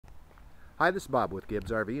Hi, this is Bob with Gibbs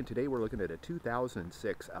RV, and today we're looking at a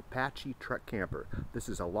 2006 Apache truck camper. This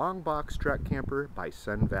is a long box truck camper by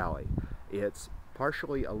Sun Valley. It's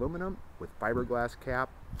partially aluminum with fiberglass cap,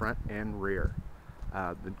 front and rear.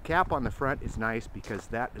 The cap on the front is nice because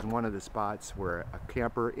that is one of the spots where a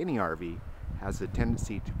camper, any RV, has a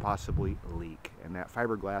tendency to possibly leak, and that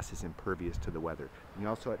fiberglass is impervious to the weather. And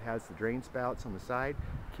also it has the drain spouts on the side,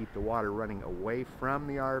 keep the water running away from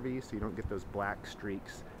the RV so you don't get those black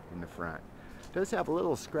streaks in the front. It does have a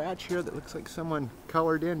little scratch here that looks like someone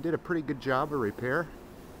colored in, did a pretty good job of repair,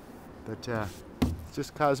 but it's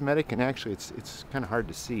just cosmetic, and actually it's kind of hard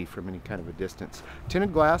to see from any kind of a distance.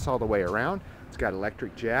 Tinted glass all the way around. It's got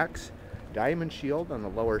electric jacks, diamond shield on the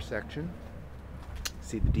lower section.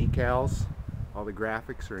 See the decals, all the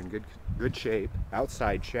graphics are in good shape.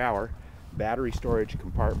 Outside shower, battery storage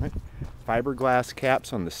compartment, fiberglass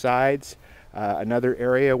caps on the sides. Another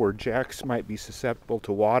area where jacks might be susceptible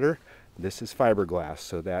to water. This is fiberglass,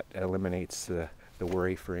 so that eliminates the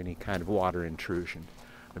worry for any kind of water intrusion.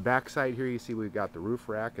 The back side here, you see we've got the roof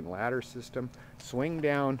rack and ladder system, swing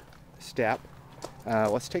down step.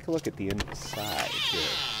 Let's take a look at the inside here.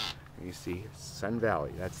 You see Sun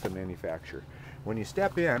Valley, that's the manufacturer. When you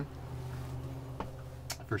step in,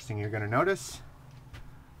 first thing you're going to notice,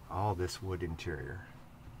 all this wood interior.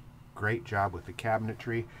 Great job with the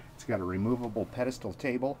cabinetry. It's got a removable pedestal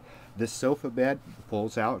table. This sofa bed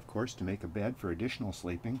pulls out, of course, to make a bed for additional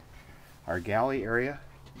sleeping. Our galley area,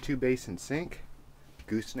 2-basin sink,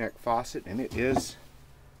 gooseneck faucet, and it is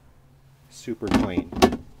super clean.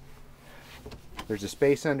 There's a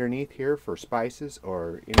space underneath here for spices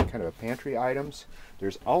or any kind of a pantry items.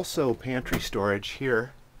 There's also pantry storage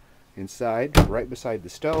here inside, right beside the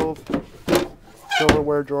stove.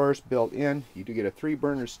 Silverware drawers built in. You do get a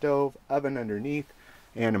 3-burner stove, oven underneath,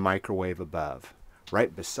 and a microwave above.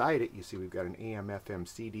 Right beside it, you see we've got an AM/FM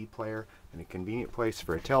CD player and a convenient place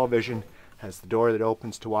for a television. Has the door that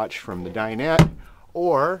opens to watch from the dinette,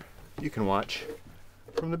 or you can watch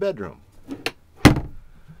from the bedroom.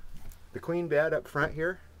 The queen bed up front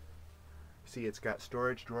here. See, it's got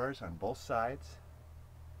storage drawers on both sides.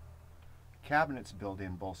 Cabinets built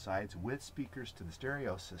in both sides with speakers to the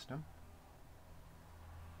stereo system.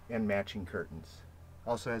 And matching curtains.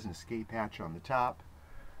 Also has an escape hatch on the top.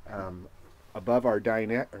 Above our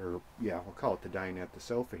dinette, or yeah, we'll call it the dinette, the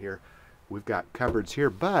sofa here, we've got cupboards here,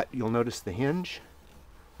 but you'll notice the hinge.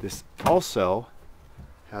 This also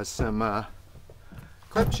has some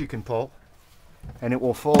clips you can pull, and it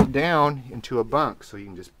will fold down into a bunk, so you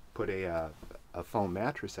can just put a foam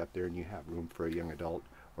mattress up there and you have room for a young adult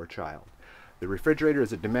or child. The refrigerator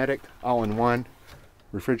is a Dometic all-in-one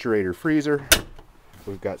refrigerator freezer.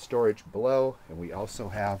 We've got storage below, and we also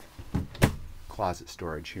have closet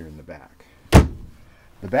storage here in the back.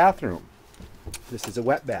 The bathroom. This is a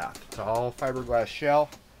wet bath. It's all fiberglass shell.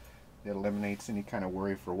 It eliminates any kind of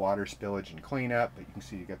worry for water spillage and cleanup, but you can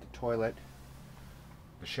see you got the toilet,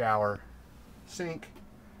 the shower, sink,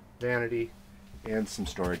 vanity, and some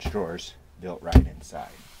storage drawers built right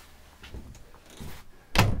inside.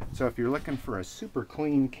 So if you're looking for a super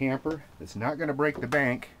clean camper that's not going to break the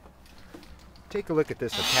bank, take a look at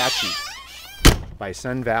this Apache by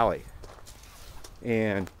Sun Valley.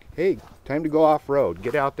 And hey, time to go off-road.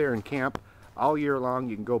 Get out there and camp all year long.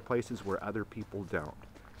 You can go places where other people don't.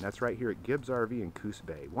 And that's right here at Gibbs RV in Coos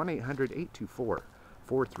Bay.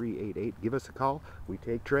 1-800-824-4388. Give us a call. We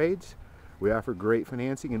take trades. We offer great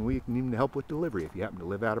financing, and we can even help with delivery if you happen to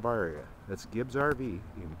live out of our area. That's Gibbs RV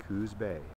in Coos Bay.